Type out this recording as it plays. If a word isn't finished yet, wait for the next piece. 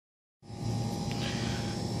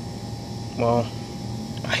Well,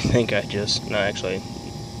 I think I just, no, actually,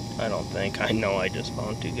 I don't think, I know I just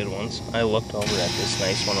found 2 good ones. I looked over at this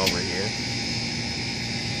nice one over here.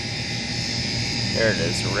 There it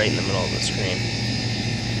is, right in the middle of the screen.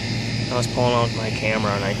 I was pulling out my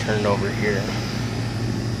camera and I turned over here.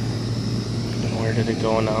 And where did it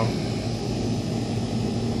go now?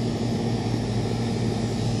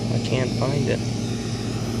 I can't find it.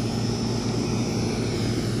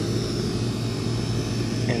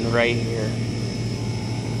 And right here,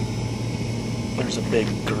 there's a big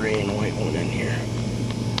gray and white one in here.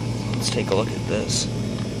 Let's take a look at this.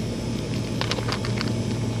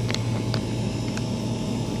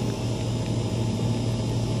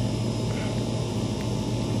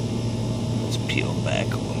 Let's peel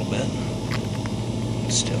back a little bit.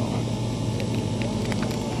 Still,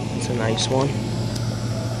 it's a nice one.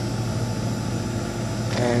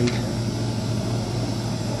 And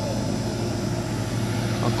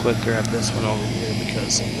I'll quick grab this one over here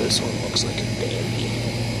because this one looks like a dandy.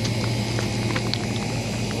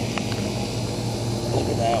 Look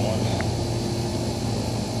at that one.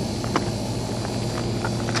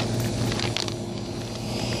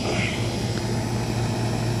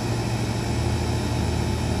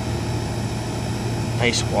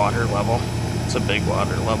 Nice water level. It's a big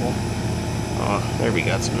water level. There we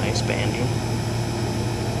got some nice banding.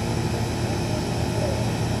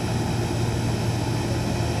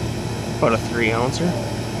 About a 3 ouncer.